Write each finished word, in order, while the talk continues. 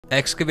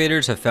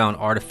Excavators have found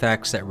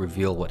artifacts that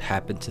reveal what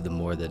happened to the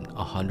more than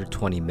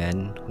 120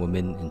 men,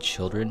 women, and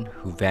children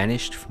who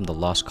vanished from the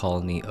lost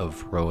colony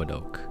of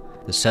Roanoke.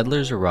 The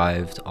settlers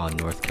arrived on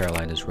North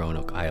Carolina's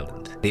Roanoke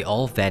Island. They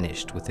all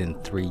vanished within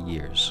 3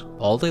 years.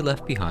 All they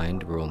left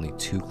behind were only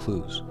 2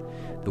 clues: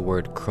 the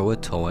word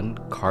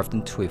Croatoan carved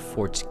into a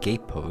fort's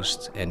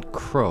gatepost and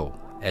crow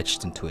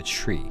etched into a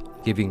tree,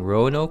 giving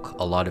Roanoke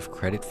a lot of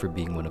credit for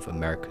being one of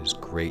America's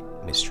great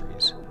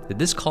mysteries. Did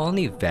this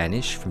colony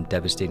vanish from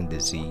devastating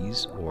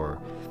disease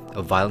or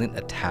a violent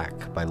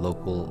attack by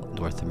local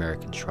North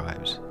American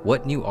tribes?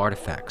 What new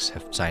artifacts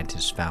have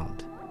scientists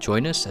found?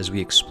 Join us as we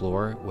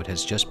explore what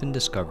has just been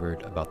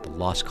discovered about the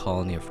lost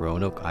colony of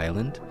Roanoke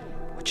Island,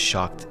 which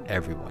shocked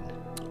everyone.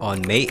 On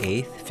May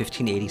 8,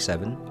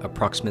 1587,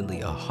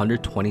 approximately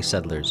 120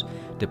 settlers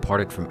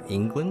departed from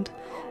England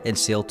and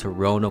sailed to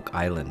Roanoke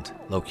Island,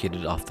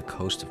 located off the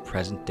coast of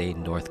present-day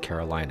North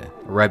Carolina,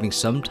 arriving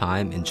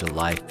sometime in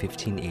July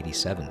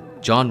 1587.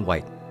 John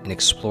White, an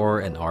explorer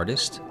and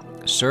artist,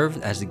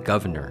 served as the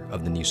governor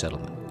of the new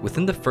settlement.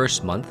 Within the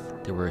first month,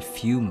 there were a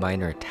few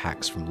minor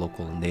attacks from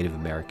local Native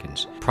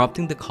Americans,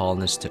 prompting the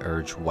colonists to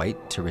urge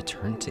White to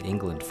return to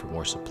England for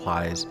more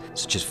supplies,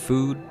 such as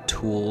food,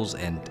 tools,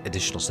 and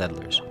additional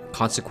settlers.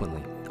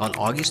 Consequently, on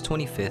August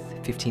 25,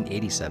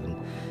 1587,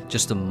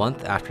 just a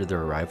month after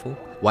their arrival,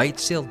 White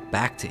sailed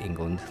back to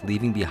England,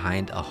 leaving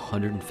behind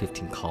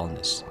 115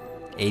 colonists,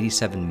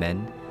 87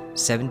 men,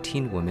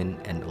 17 women,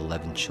 and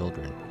 11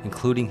 children,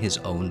 including his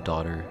own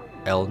daughter,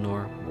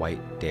 Eleanor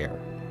White Dare,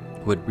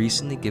 who had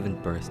recently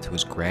given birth to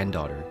his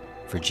granddaughter,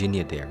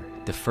 Virginia Dare,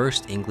 the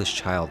first English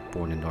child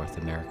born in North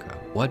America.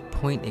 What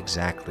point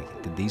exactly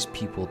did these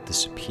people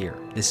disappear?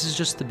 This is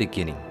just the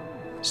beginning.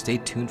 Stay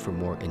tuned for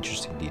more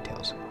interesting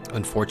details.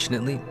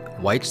 Unfortunately,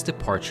 White's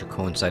departure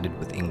coincided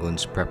with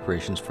England's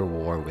preparations for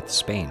war with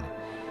Spain,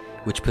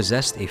 which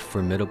possessed a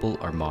formidable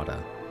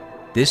armada.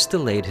 This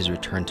delayed his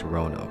return to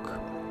Roanoke.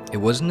 It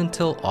wasn't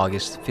until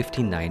August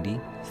 1590,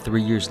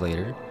 3 years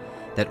later,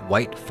 that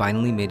White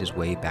finally made his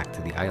way back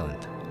to the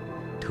island.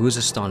 To his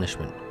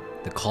astonishment,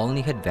 the colony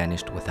had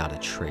vanished without a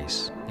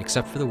trace,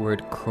 except for the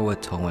word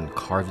Croatoan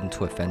carved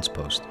into a fence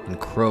post and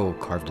crow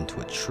carved into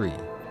a tree.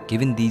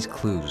 Given these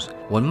clues,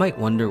 one might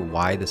wonder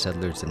why the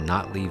settlers did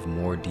not leave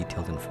more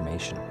detailed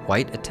information.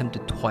 White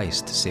attempted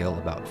twice to sail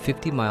about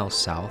 50 miles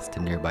south to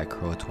nearby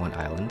Croatoan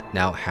Island,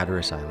 now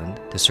Hatteras Island,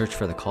 to search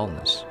for the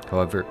colonists.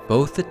 However,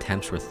 both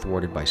attempts were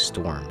thwarted by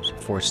storms,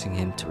 forcing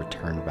him to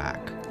return back.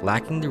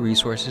 Lacking the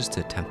resources to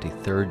attempt a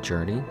third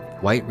journey,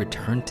 White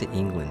returned to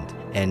England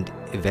and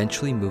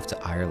eventually moved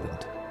to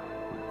Ireland,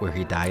 where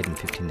he died in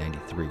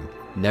 1593,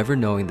 never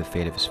knowing the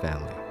fate of his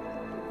family.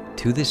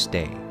 To this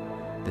day,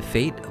 the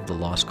fate of the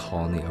lost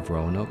colony of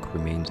Roanoke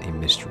remains a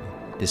mystery.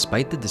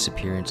 Despite the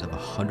disappearance of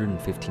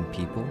 115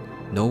 people,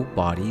 no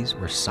bodies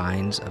or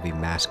signs of a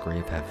mass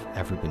grave have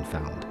ever been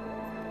found.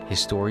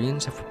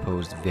 Historians have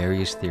proposed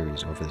various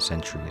theories over the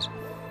centuries,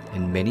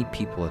 and many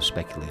people have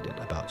speculated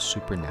about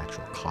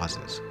supernatural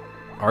causes.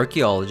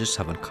 Archaeologists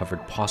have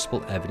uncovered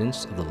possible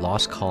evidence of the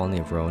lost colony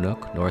of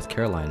Roanoke, North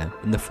Carolina,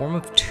 in the form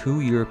of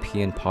 2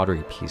 European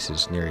pottery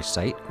pieces near a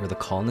site where the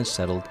colonists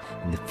settled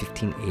in the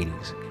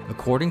 1580s.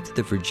 According to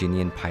the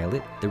Virginian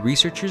pilot, the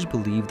researchers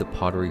believe the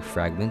pottery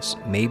fragments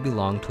may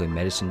belong to a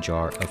medicine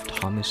jar of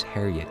Thomas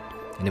Harriot,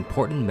 an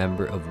important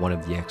member of one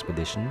of the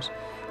expeditions,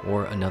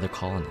 or another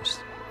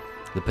colonist.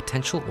 The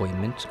potential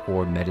ointment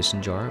or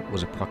medicine jar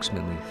was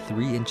approximately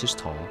 3 inches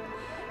tall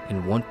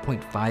and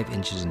 1.5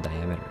 inches in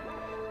diameter,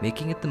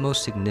 making it the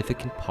most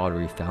significant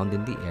pottery found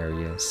in the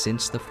area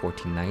since the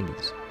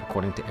 1490s,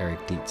 according to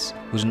Eric Dietz,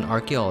 who's an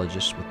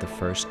archaeologist with the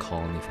First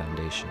Colony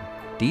Foundation.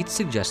 Dietz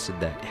suggested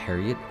that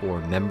Harriet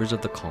or members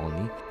of the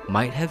colony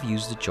might have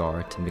used the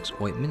jar to mix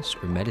ointments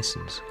or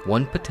medicines.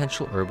 One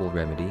potential herbal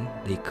remedy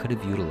they could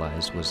have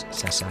utilized was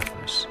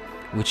sassafras,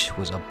 which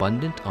was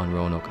abundant on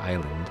Roanoke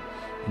Island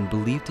and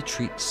believed to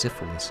treat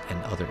syphilis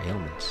and other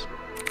ailments.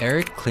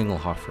 Eric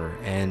Klingelhofer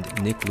and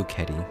Nick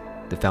Lucchetti,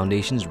 the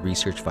Foundation's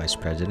research vice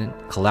president,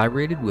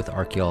 collaborated with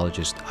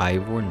archaeologist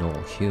Ivor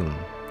Noel Hume,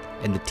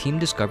 and the team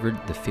discovered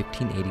the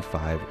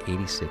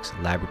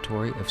 1585-86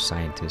 laboratory of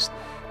scientist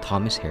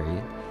Thomas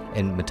Harriot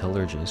and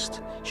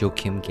metallurgist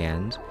Joachim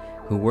Gans,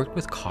 who worked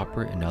with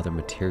copper and other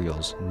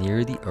materials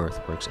near the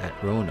earthworks at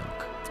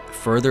Roanoke.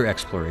 Further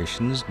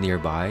explorations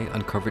nearby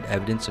uncovered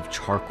evidence of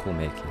charcoal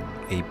making,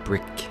 a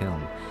brick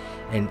kiln,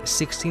 and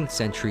 16th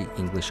century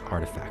English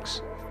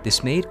artifacts.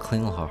 This made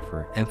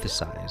Klingelhofer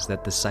emphasize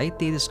that the site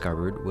they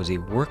discovered was a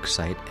work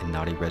site and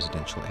not a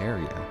residential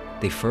area.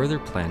 They further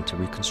planned to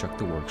reconstruct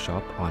the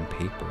workshop on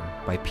paper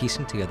by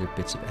piecing together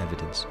bits of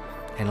evidence,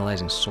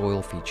 analyzing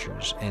soil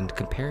features, and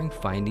comparing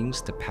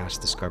findings to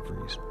past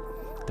discoveries.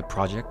 The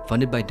project,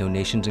 funded by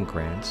donations and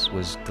grants,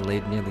 was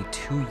delayed nearly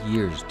 2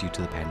 years due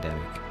to the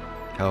pandemic.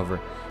 However,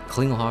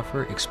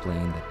 Klingelhofer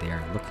explained that they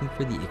are looking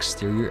for the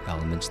exterior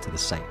elements to the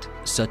site,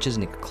 such as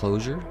an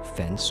enclosure,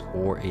 fence,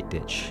 or a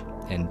ditch,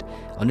 and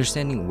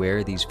understanding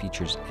where these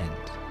features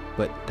end.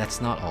 But that's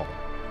not all.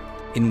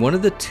 In one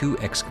of the 2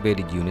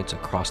 excavated units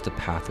across the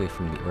pathway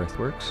from the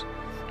earthworks,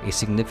 a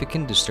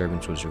significant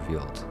disturbance was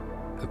revealed.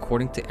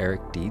 According to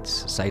Eric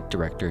Dietz, site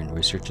director and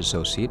research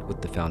associate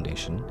with the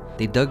foundation,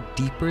 they dug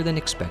deeper than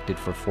expected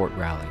for Fort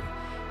Raleigh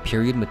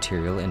period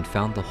material and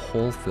found the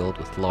hole filled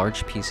with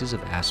large pieces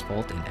of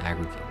asphalt and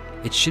aggregate.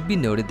 It should be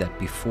noted that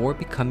before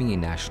becoming a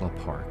national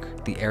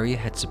park, the area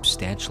had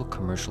substantial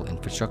commercial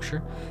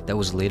infrastructure that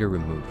was later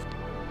removed.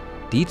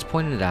 Dietz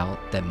pointed out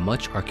that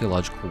much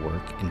archaeological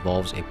work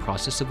involves a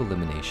process of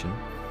elimination,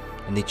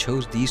 and they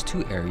chose these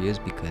two areas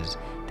because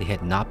they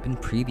had not been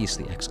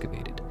previously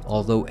excavated,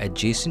 although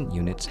adjacent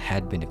units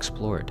had been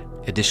explored.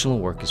 Additional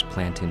work is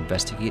planned to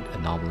investigate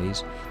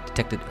anomalies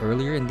detected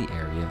earlier in the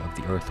area of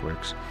the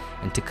earthworks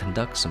and to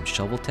conduct some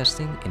shovel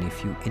testing in a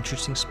few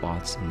interesting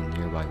spots in the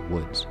nearby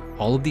woods.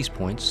 All of these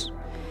points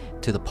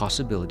to the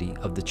possibility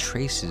of the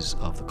traces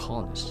of the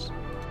colonists.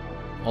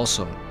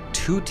 Also,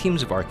 two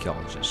teams of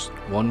archaeologists,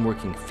 one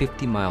working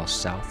 50 miles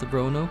south of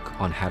Roanoke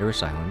on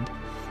Hatteras Island,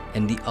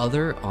 and the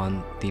other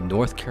on the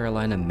North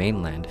Carolina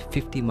mainland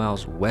 50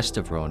 miles west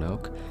of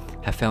Roanoke,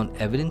 have found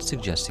evidence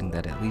suggesting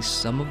that at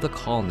least some of the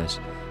colonists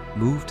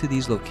moved to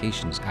these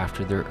locations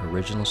after their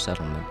original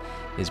settlement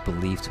is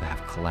believed to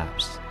have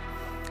collapsed.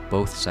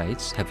 Both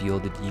sites have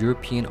yielded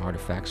European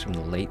artifacts from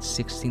the late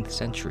 16th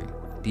century.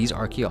 These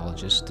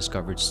archaeologists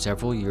discovered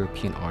several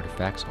European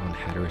artifacts on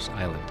Hatteras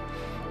Island,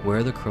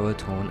 where the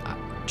Croatoan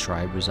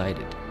tribe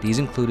resided. These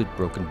included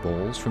broken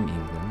bowls from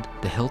England,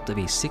 the hilt of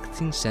a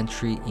 16th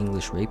century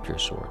English rapier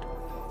sword,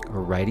 a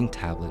writing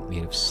tablet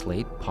made of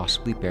slate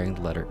possibly bearing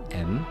the letter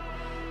M,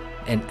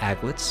 and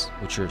aglets,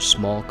 which are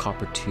small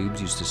copper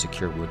tubes used to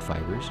secure wood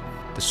fibers.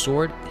 The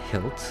sword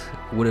hilt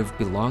would have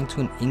belonged to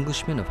an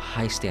Englishman of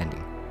high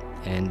standing,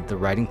 and the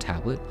writing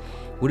tablet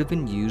would have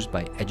been used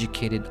by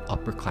educated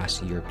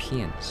upper-class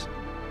Europeans.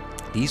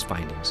 These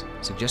findings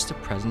suggest the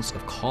presence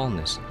of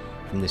colonists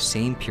from the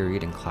same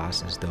period and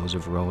class as those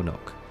of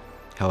Roanoke.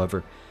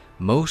 However,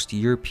 most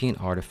European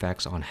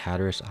artifacts on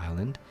Hatteras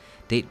Island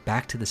date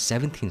back to the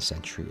 17th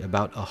century,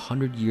 about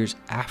 100 years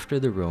after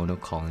the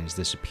Roanoke colony's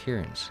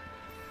disappearance.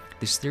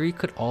 This theory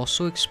could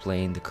also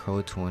explain the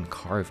Croatoan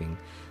carving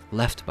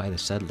left by the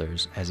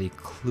settlers as a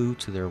clue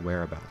to their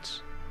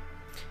whereabouts.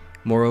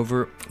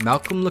 Moreover,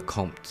 Malcolm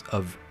Lecomte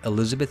of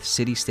Elizabeth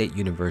City State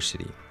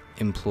University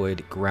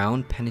employed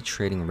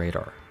ground-penetrating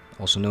radar,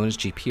 also known as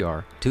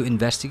GPR, to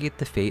investigate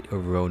the fate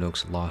of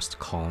Roanoke's lost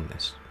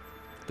colonists.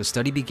 The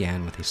study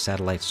began with a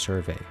satellite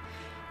survey,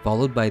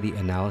 followed by the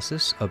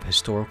analysis of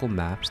historical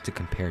maps to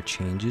compare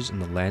changes in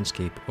the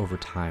landscape over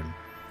time.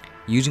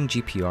 Using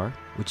GPR,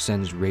 which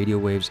sends radio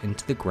waves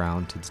into the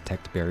ground to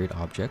detect buried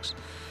objects,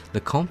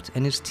 Lecomte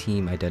and his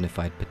team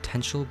identified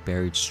potential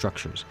buried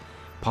structures,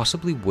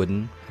 possibly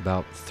wooden,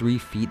 about 3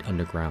 feet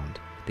underground.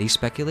 They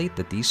speculate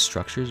that these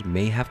structures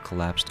may have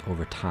collapsed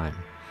over time,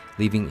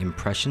 leaving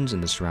impressions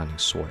in the surrounding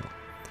soil.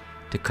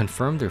 To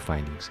confirm their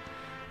findings,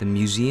 the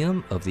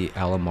Museum of the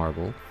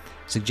Marble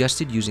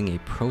suggested using a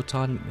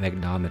proton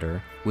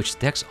magnetometer which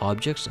detects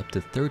objects up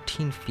to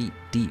 13 feet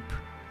deep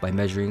by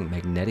measuring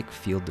magnetic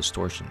field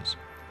distortions.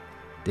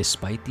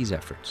 Despite these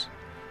efforts,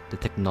 the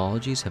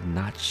technologies have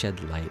not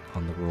shed light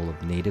on the role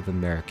of Native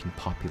American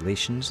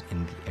populations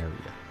in the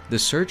area. The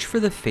search for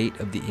the fate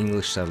of the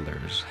English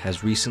settlers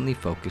has recently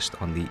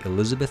focused on the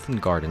Elizabethan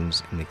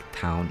Gardens in the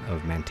town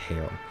of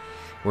Manteo,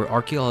 where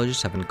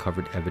archaeologists have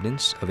uncovered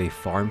evidence of a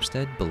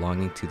farmstead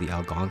belonging to the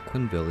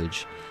Algonquin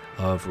village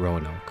of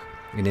Roanoke,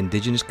 an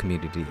indigenous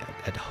community that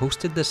had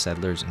hosted the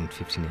settlers in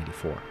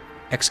 1584.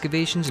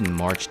 Excavations in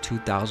March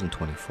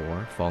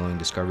 2024, following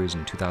discoveries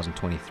in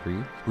 2023,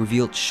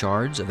 revealed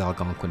shards of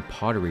Algonquin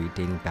pottery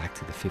dating back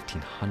to the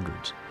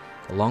 1500s,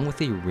 along with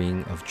a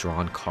ring of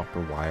drawn copper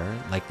wire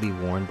likely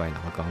worn by an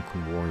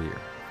Algonquin warrior.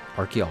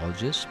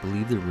 Archaeologists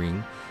believe the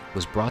ring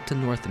was brought to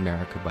North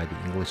America by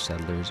the English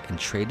settlers and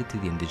traded to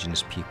the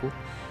indigenous people,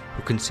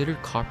 who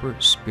considered copper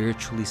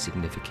spiritually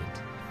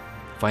significant.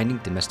 Finding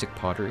domestic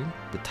pottery,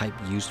 the type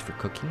used for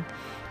cooking,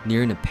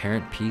 near an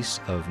apparent piece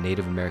of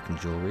Native American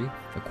jewelry,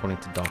 according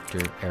to Dr.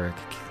 Eric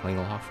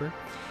Klingelhofer,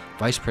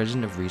 Vice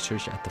President of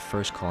Research at the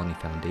First Colony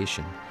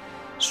Foundation,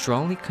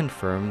 strongly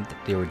confirmed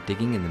that they were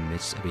digging in the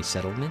midst of a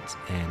settlement,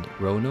 and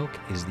Roanoke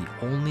is the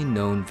only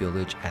known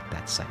village at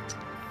that site.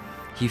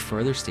 He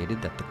further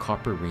stated that the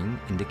copper ring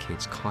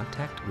indicates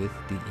contact with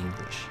the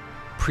English.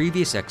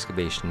 Previous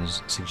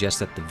excavations suggest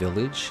that the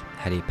village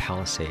had a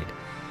palisade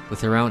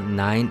with around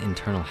 9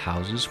 internal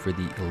houses for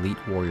the elite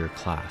warrior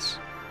class,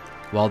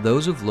 while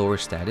those of lower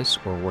status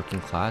or working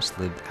class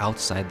lived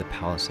outside the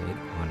palisade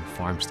on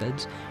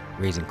farmsteads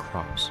raising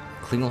crops.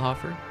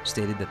 Klingelhofer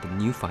stated that the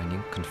new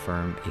finding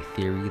confirmed a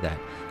theory that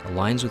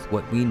aligns with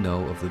what we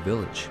know of the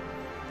village.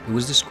 It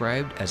was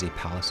described as a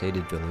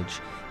palisaded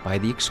village by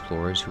the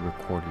explorers who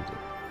recorded it,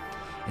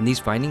 and these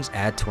findings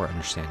add to our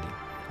understanding.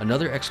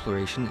 Another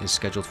exploration is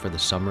scheduled for the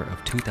summer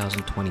of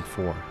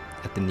 2024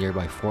 at the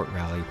nearby Fort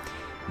Raleigh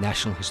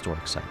National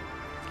Historic Site,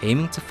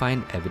 aiming to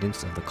find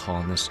evidence of the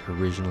colonists'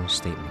 original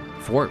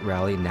statement. Fort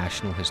Raleigh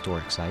National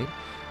Historic Site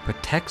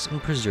protects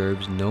and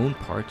preserves known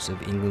parts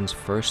of England's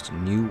first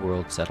New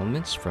World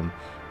settlements from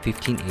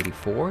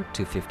 1584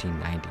 to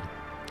 1590,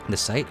 The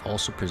site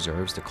also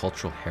preserves the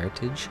cultural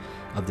heritage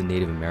of the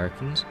Native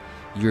Americans,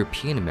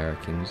 European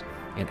Americans,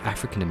 and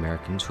African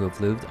Americans who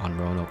have lived on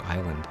Roanoke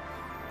Island.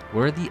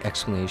 What are the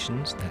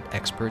explanations that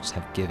experts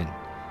have given?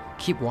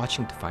 Keep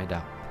watching to find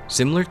out.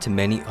 Similar to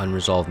many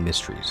unresolved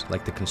mysteries,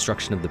 like the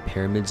construction of the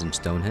pyramids and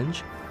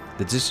Stonehenge,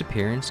 the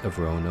disappearance of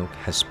Roanoke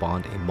has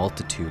spawned a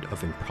multitude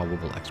of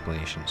improbable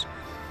explanations.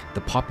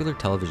 The popular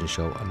television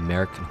show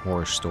American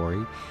Horror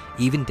Story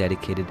even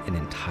dedicated an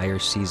entire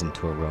season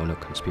to a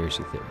Roanoke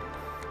conspiracy theory,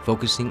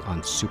 focusing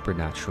on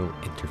supernatural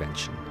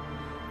intervention.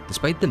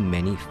 Despite the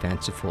many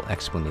fanciful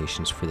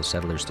explanations for the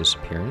settlers'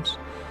 disappearance,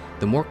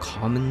 the more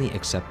commonly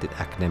accepted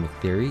academic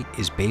theory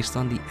is based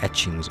on the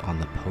etchings on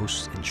the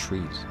posts and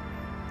trees.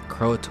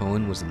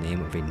 Croatoan was the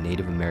name of a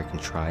Native American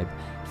tribe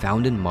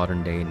found in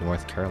modern-day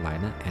North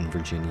Carolina and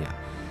Virginia,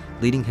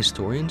 leading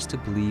historians to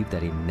believe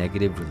that a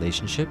negative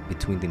relationship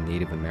between the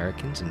Native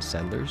Americans and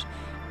settlers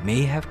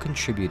may have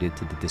contributed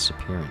to the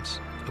disappearance.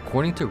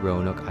 According to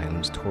Roanoke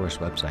Island's tourist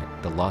website,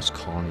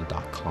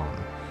 thelostcolony.com,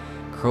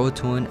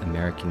 Croatoan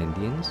American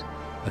Indians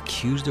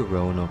accused the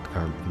Roanoke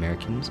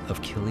Americans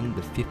of killing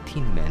the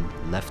 15 men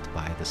left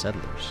by the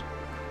settlers.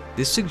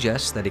 This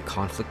suggests that a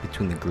conflict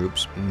between the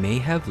groups may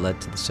have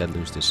led to the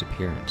settlers'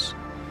 disappearance.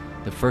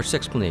 The first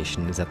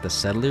explanation is that the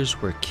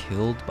settlers were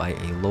killed by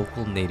a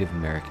local Native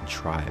American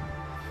tribe.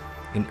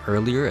 An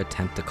earlier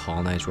attempt to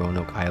colonize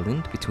Roanoke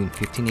Island between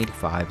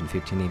 1585 and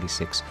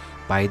 1586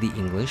 by the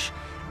English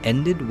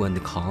ended when the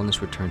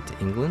colonists returned to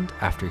England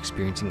after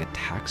experiencing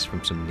attacks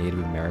from some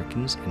Native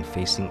Americans and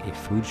facing a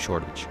food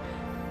shortage.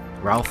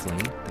 Ralph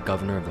Lane, the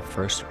governor of the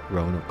first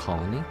Roanoke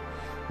colony,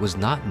 was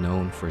not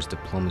known for his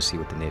diplomacy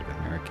with the Native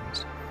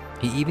Americans.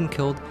 He even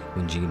killed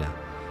Wingina,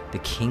 the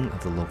king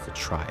of the local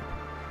tribe,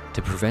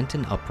 to prevent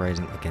an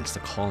uprising against the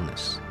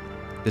colonists.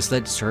 This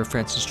led Sir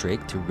Francis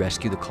Drake to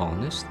rescue the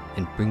colonists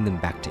and bring them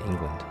back to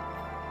England.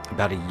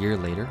 About a year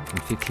later, in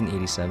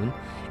 1587,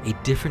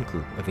 a different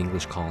group of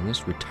English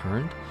colonists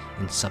returned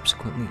and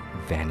subsequently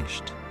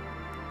vanished.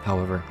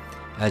 However,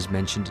 as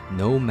mentioned,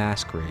 no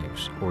mass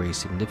graves or a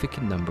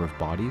significant number of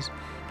bodies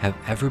have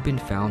ever been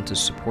found to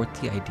support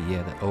the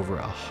idea that over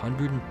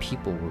 100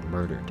 people were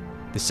murdered.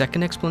 The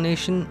second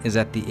explanation is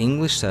that the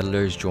English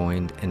settlers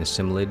joined and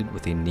assimilated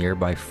with a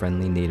nearby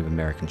friendly Native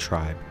American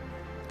tribe.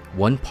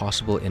 One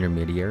possible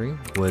intermediary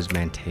was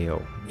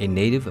Manteo, a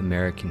Native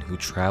American who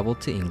traveled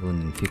to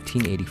England in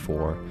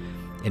 1584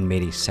 and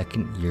made a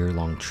second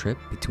year-long trip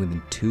between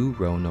the two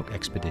Roanoke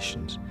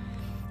expeditions.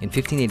 In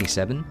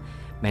 1587,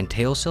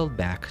 Manteo sailed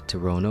back to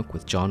Roanoke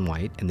with John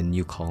White and the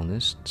new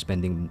colonists,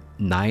 spending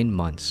 9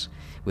 months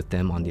with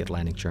them on the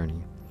Atlantic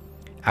journey.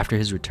 After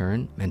his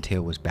return,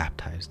 Manteo was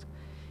baptized,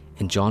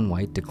 and John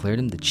White declared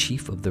him the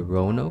chief of the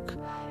Roanoke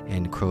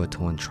and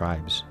Croatoan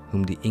tribes,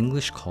 whom the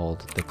English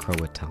called the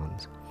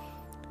Croatans.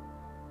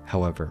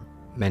 However,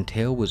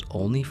 Manteo was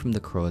only from the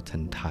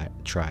Croatan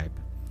tribe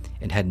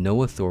and had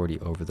no authority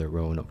over the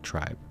Roanoke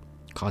tribe.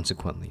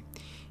 Consequently,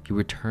 he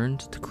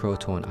returned to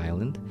Croatoan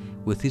Island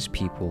with his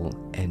people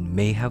and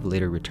may have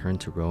later returned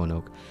to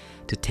Roanoke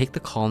to take the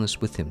colonists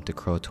with him to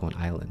Croatoan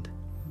Island.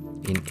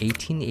 In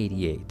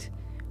 1888,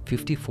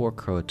 54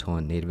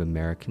 Croatoan Native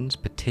Americans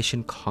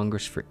petitioned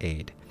Congress for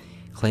aid,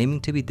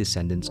 claiming to be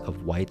descendants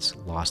of White's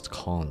lost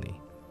colony.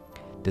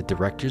 The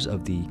directors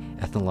of the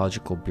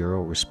Ethnological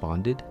Bureau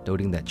responded,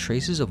 noting that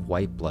traces of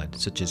white blood,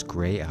 such as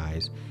gray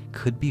eyes,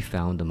 could be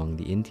found among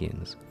the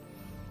Indians.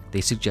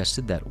 They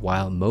suggested that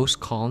while most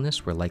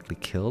colonists were likely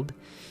killed,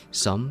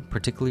 some,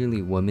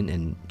 particularly women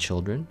and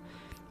children,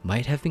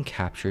 might have been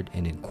captured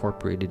and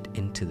incorporated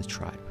into the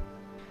tribe.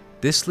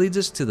 This leads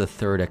us to the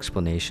third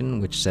explanation,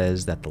 which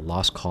says that the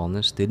lost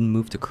colonists didn't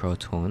move to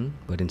Croatoan,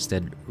 but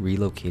instead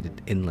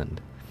relocated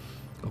inland.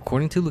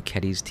 According to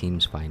Luccheti's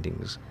team's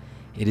findings,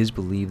 it is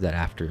believed that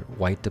after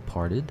White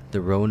departed,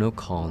 the Roanoke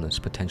colonists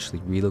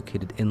potentially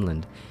relocated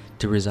inland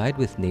to reside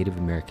with Native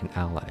American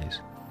allies,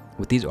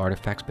 with these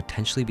artifacts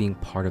potentially being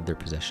part of their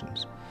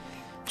possessions.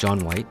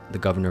 John White, the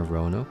governor of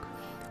Roanoke,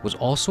 was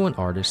also an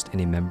artist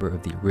and a member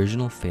of the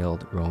original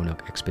failed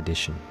Roanoke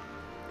expedition.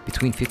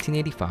 Between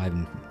 1585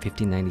 and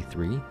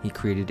 1593, he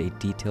created a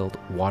detailed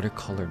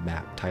watercolor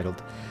map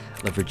titled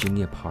La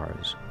Virginia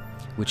Pars,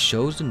 which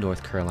shows the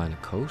North Carolina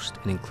coast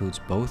and includes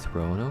both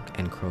Roanoke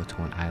and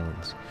Croatoan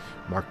Islands,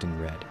 marked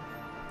in red.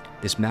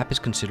 This map is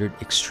considered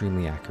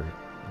extremely accurate,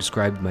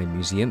 described by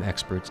museum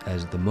experts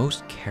as the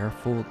most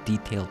careful,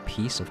 detailed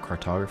piece of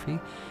cartography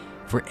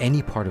for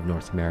any part of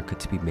North America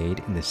to be made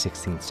in the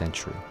 16th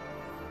century.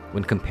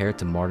 When compared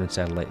to modern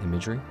satellite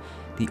imagery,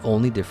 the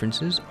only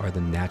differences are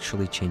the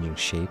naturally changing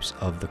shapes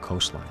of the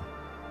coastline.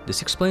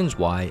 This explains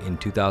why, in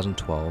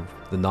 2012,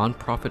 the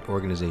nonprofit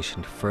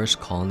organization First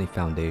Colony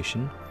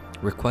Foundation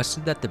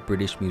requested that the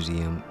British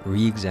Museum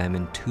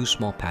re-examine 2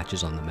 small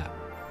patches on the map.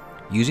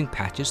 Using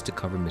patches to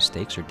cover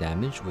mistakes or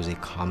damage was a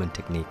common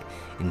technique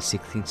in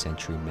 16th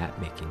century map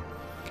making,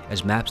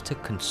 as maps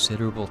took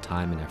considerable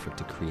time and effort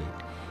to create,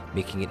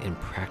 making it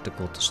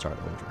impractical to start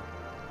over.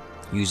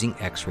 Using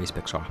X-ray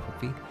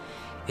spectroscopy,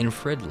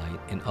 infrared light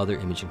and other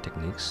imaging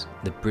techniques,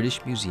 the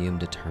British Museum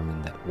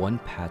determined that one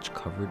patch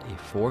covered a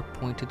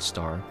four-pointed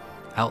star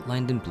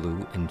outlined in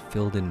blue and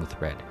filled in with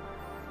red.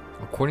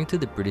 According to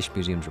the British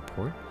Museum's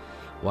report,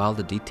 while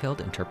the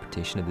detailed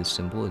interpretation of this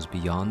symbol is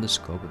beyond the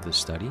scope of the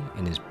study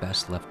and is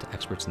best left to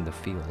experts in the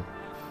field,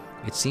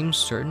 it seems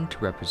certain to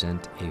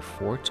represent a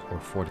fort or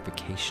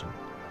fortification.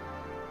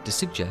 This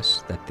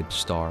suggests that the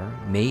star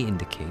may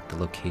indicate the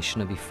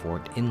location of a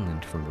fort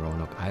inland from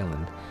Roanoke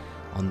Island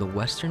on the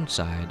western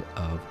side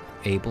of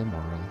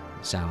Albemarle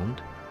Sound,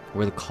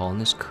 where the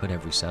colonists could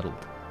have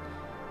resettled.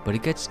 But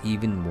it gets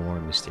even more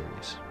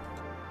mysterious.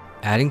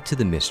 Adding to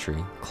the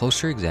mystery,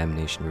 closer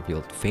examination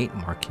revealed faint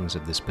markings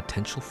of this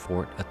potential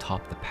fort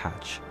atop the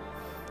patch.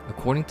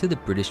 According to the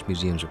British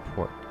Museum's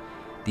report,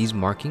 these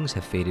markings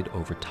have faded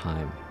over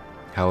time.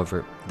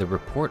 However, the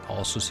report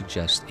also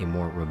suggests a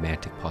more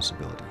romantic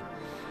possibility.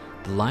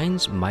 The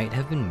lines might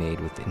have been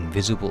made with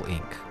invisible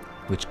ink,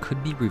 which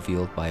could be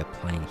revealed by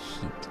applying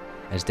heat,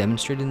 as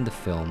demonstrated in the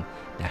film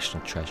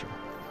National Treasure.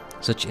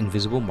 Such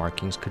invisible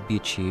markings could be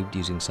achieved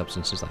using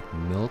substances like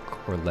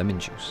milk or lemon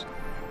juice.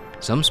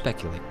 Some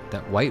speculate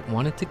that White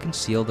wanted to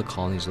conceal the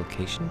colony's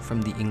location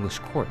from the English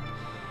court,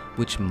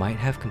 which might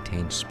have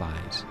contained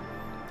spies.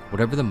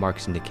 Whatever the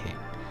marks indicate,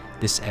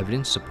 this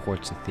evidence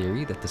supports the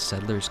theory that the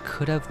settlers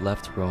could have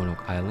left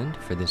Roanoke Island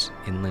for this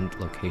inland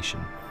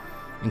location.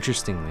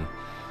 Interestingly,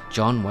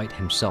 John White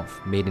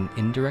himself made an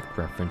indirect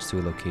reference to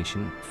a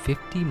location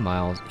 50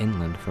 miles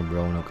inland from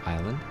Roanoke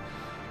Island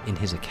in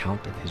his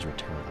account of his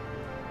return.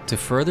 To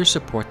further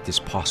support this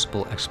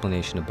possible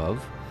explanation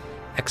above,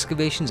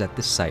 excavations at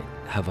this site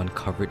have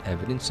uncovered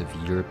evidence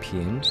of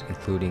Europeans,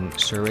 including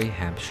Surrey,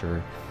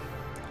 Hampshire,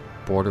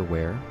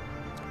 borderware,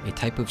 a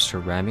type of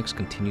ceramics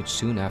continued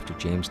soon after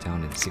Jamestown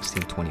in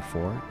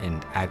 1624,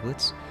 and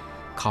aglets,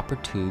 copper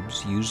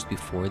tubes used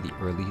before the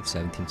early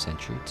 17th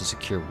century to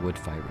secure wood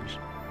fibers.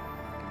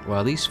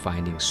 While these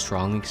findings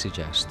strongly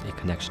suggest a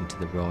connection to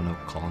the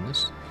Roanoke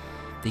colonists,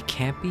 they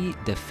can't be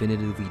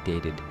definitively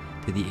dated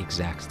to the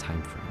exact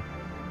time frame.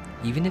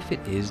 Even if it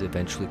is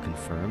eventually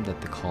confirmed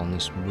that the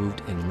colonists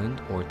moved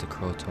inland or to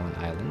Croatoan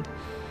Island,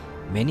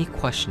 many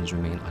questions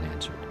remain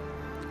unanswered.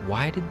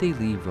 Why did they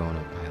leave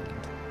Roanoke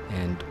Island,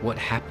 and what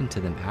happened to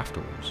them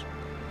afterwards?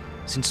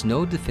 Since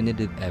no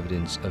definitive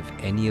evidence of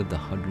any of the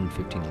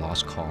 115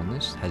 lost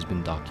colonists has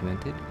been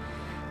documented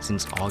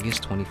since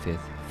August 25,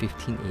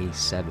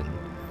 1587,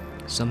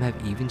 some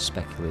have even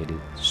speculated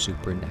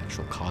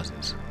supernatural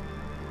causes.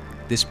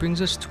 This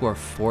brings us to our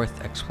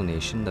fourth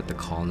explanation that the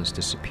colonists'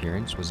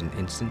 disappearance was an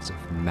instance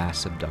of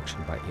mass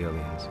abduction by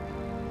aliens.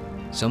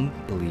 Some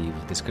believe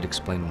this could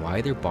explain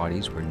why their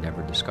bodies were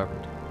never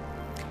discovered.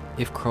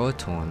 If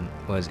Croatoan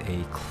was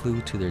a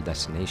clue to their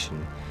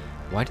destination,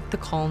 why did the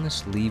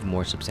colonists leave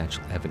more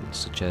substantial evidence,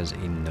 such as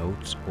a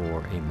note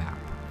or a map?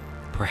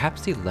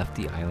 Perhaps they left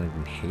the island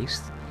in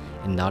haste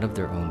and not of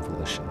their own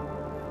volition.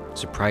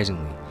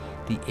 Surprisingly,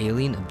 the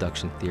alien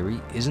abduction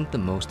theory isn't the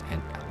most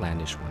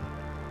outlandish one.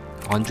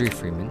 Andre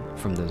Freeman,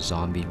 from the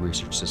Zombie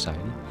Research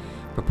Society,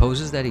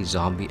 proposes that a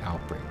zombie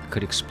outbreak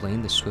could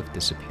explain the swift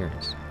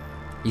disappearance.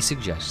 He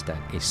suggests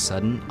that a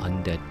sudden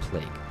undead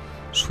plague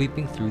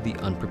sweeping through the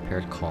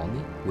unprepared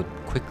colony would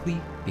quickly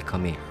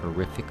become a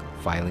horrific,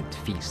 violent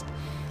feast,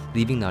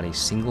 leaving not a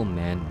single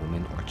man,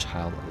 woman, or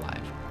child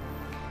alive.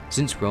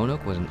 Since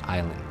Roanoke was an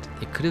island,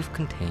 it could have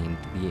contained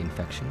the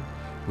infection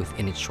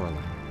within its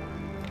shoreline.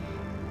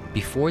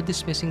 Before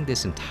dismissing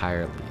this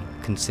entirely,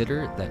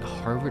 consider that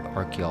Harvard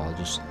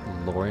archaeologist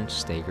Lawrence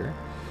Stager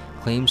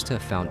claims to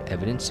have found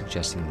evidence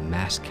suggesting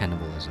mass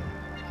cannibalism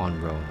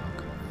on Roanoke.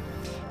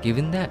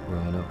 Given that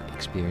Roanoke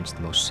experienced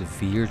the most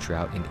severe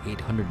drought in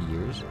 800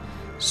 years,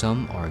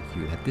 some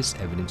argue that this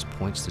evidence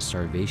points to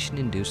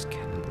starvation-induced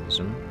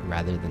cannibalism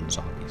rather than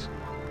zombies.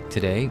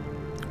 Today,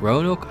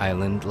 Roanoke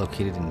Island,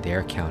 located in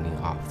Dare County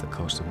off the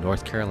coast of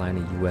North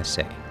Carolina,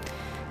 USA,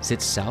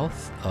 sits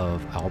south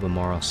of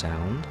Albemarle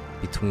Sound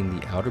between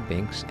the Outer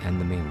Banks and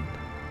the mainland.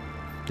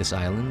 This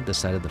island, the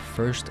site of the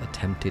first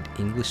attempted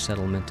English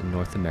settlement in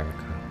North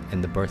America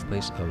and the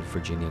birthplace of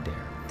Virginia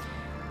Dare,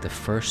 the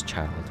first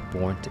child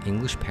born to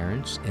English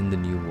parents in the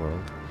New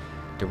World,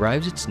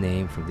 derives its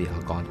name from the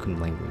Algonquin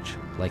language,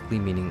 likely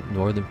meaning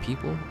northern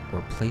people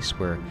or place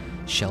where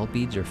shell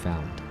beads are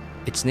found.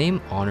 Its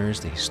name honors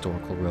the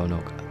historical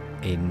Roanoke,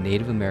 a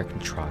Native American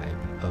tribe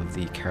of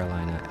the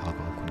Carolina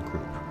Algonquin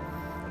group,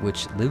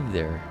 which lived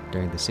there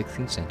during the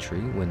 16th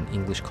century when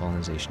English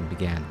colonization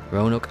began.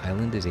 Roanoke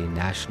Island is a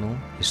National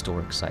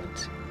Historic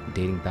Site,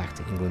 dating back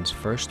to England's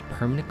first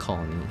permanent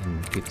colony in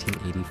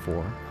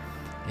 1584,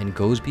 and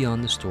goes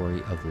beyond the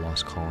story of the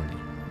lost colony.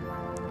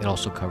 It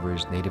also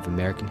covers Native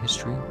American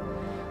history,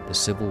 the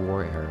Civil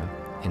War era,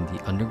 and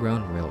the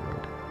Underground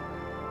Railroad.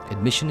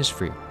 Admission is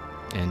free,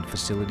 and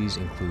facilities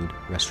include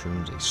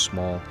restrooms, a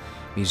small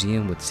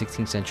museum with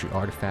 16th century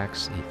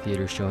artifacts, a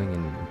theater showing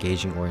an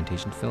engaging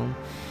orientation film,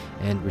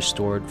 and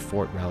restored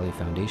Fort Raleigh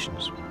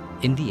foundations.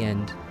 In the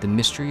end, the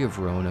mystery of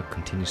Roanoke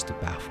continues to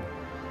baffle.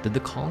 Did the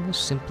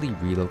colonists simply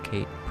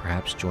relocate,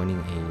 perhaps joining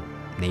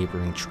a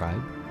neighboring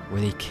tribe?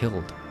 Were they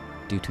killed,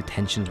 due to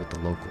tensions with the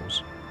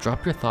locals?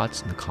 Drop your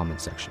thoughts in the comment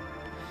section.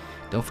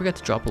 Don't forget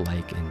to drop a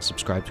like and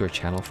subscribe to our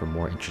channel for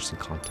more interesting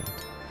content.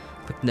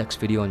 Click the next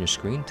video on your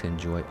screen to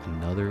enjoy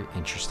another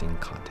interesting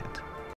content.